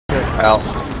Al.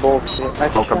 Bullshit.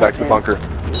 Don't come back to the bunker.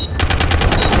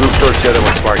 Move towards the other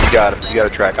one, Smart. You got him. You got a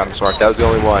track on him, Smart. That was the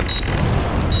only one.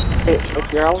 Hey,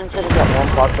 if you're only taking that one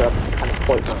bunker up, it's kind of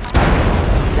pointless.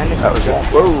 That was it.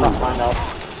 Whoa.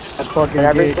 That fucking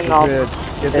gate repaired.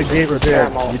 Get the gate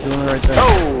repaired. You're doing it right there.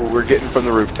 Oh, we're getting from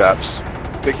the rooftops.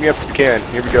 Pick me up if you can.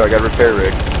 Here we go. I got a repair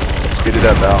rig. Speed it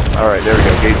up, Al. Alright, there we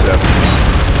go. Gates up.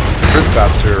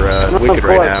 Rooftops are wicked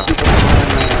right now.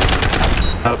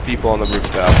 A lot of people on the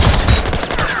rooftops.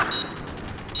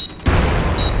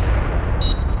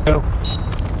 Oh.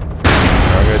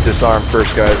 I'm gonna disarm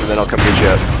first, guys, and then I'll come get you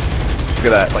up. Look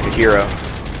at that, like a hero.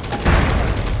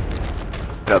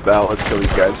 Get up, Al. Let's kill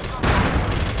these guys.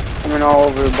 Coming all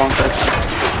over the bunker.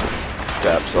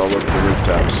 Taps all over the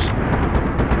rooftops.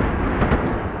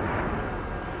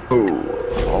 Oh,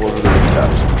 all over the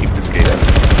rooftops. Keep this gate up.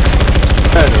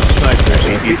 No snipers.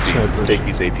 APCs. Take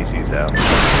these APCs out.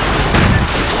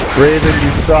 Raven,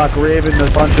 you suck. Raven,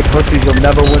 a bunch of pussies. You'll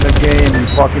never win a game, you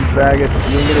fucking faggot.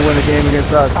 You ain't gonna win a game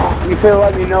against us. You could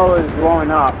let me know it was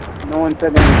blowing up. No one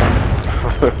said anything.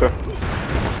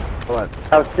 What?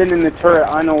 I was sitting in the turret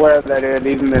unaware that it had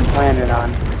even been planted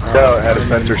on. No, it had a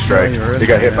sensor strike. They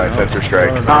got hit by a sensor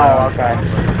strike. Oh, okay.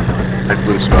 And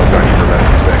blue smoke on you for that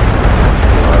thing.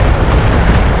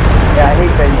 Yeah, I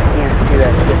hate that you can't see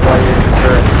that shit while you're in the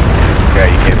turret. Yeah,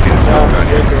 you can't see the smoke on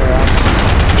you.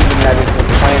 Even that it's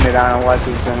been planted on unless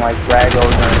it's been like Dragos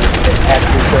or it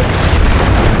actually could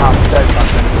said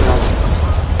something, you know.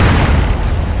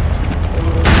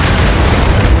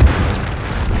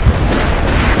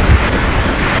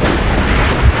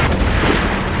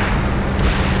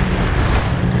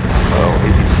 Oh,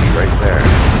 APC right there.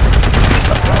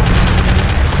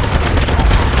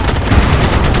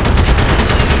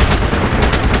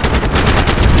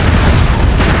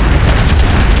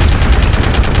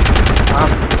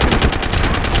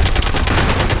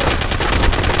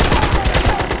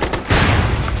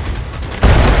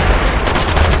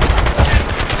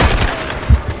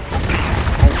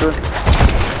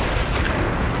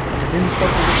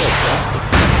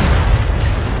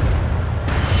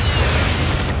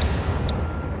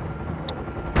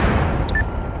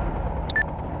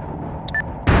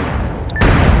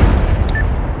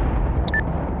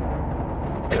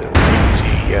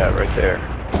 Yeah, right there.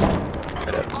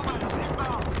 Right up.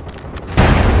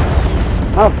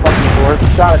 Oh, fucking board.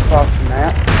 Shot across the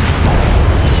map.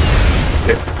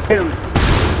 Hit. Hit him.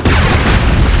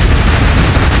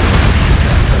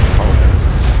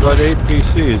 But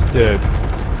APC is dead.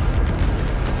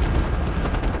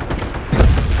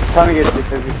 Trying to get this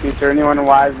as a feature. Anyone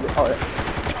wise? Oh,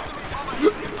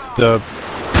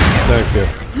 Thank you.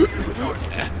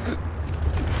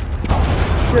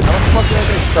 shit, how the fuck did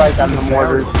they strike on the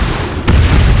mortars?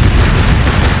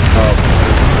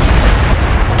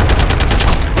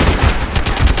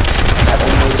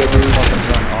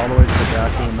 All the way to the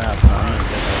back of the map. I'm gonna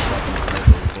get that fucking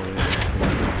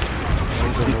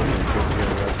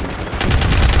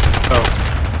Oh.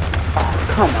 Oh,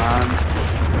 come on.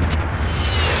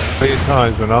 Many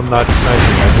times when I'm not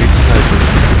sniping, I hate snipers.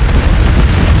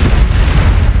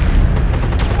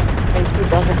 Hey, she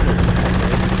doesn't.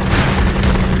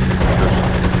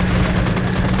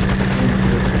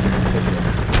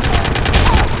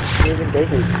 Even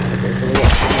bigger.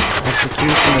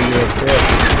 execution of your kid.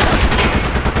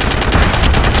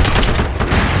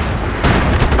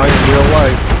 Like in real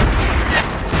life.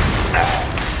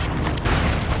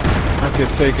 I get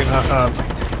taken up.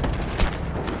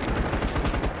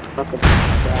 Come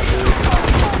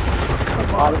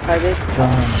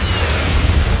on.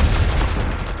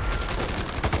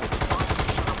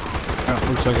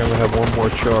 Looks like I'm gonna have one more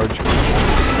charge.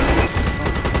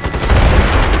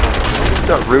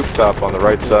 Got rooftop on the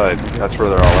right side. That's where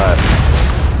they're all at.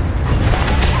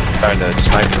 Trying to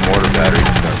snipe the mortar battery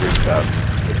from that rooftop.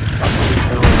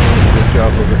 Good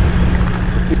job of it.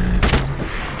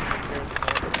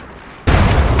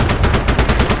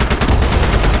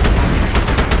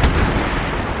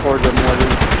 Or the mortar.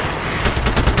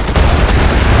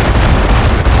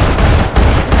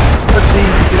 Pussy,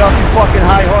 get off your fucking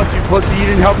high horse, you pussy. You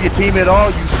didn't help your team at all.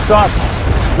 You suck.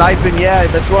 Sniping, yeah,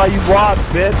 that's why you lost,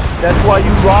 bitch. That's why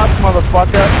you lost,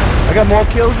 motherfucker. I got more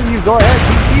kills than you. Go ahead,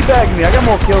 keep teabagging me. I got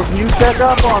more kills than you. Check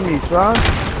up on me, son.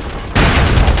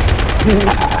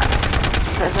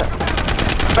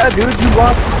 Yeah, dude, you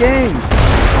lost the game.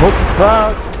 Hope you're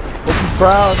proud. Hope you're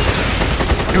proud.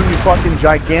 Doing your fucking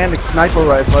gigantic sniper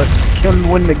rifle. Couldn't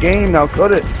win the game now,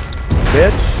 could it?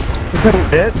 Bitch. Bitch.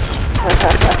 Bitch.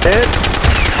 Bitch.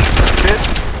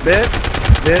 Bitch.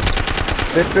 Bitch.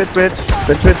 Bitch, bitch, bitch,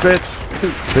 bitch, bitch, bitch,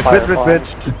 bitch, bitch, bitch,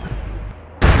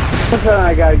 bitch. Sometime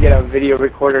I gotta get a video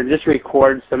recorder and just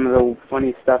record some of the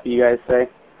funny stuff you guys say.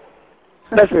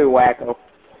 Especially Wacko.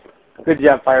 Good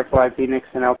job, Firefly, Phoenix,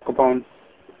 and Al Capone.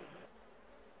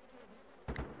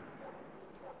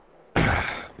 I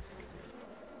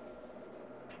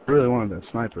really wanted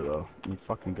that sniper though. He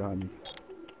fucking got me.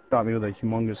 Got me with a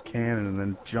humongous cannon and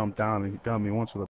then jumped down and got me once with a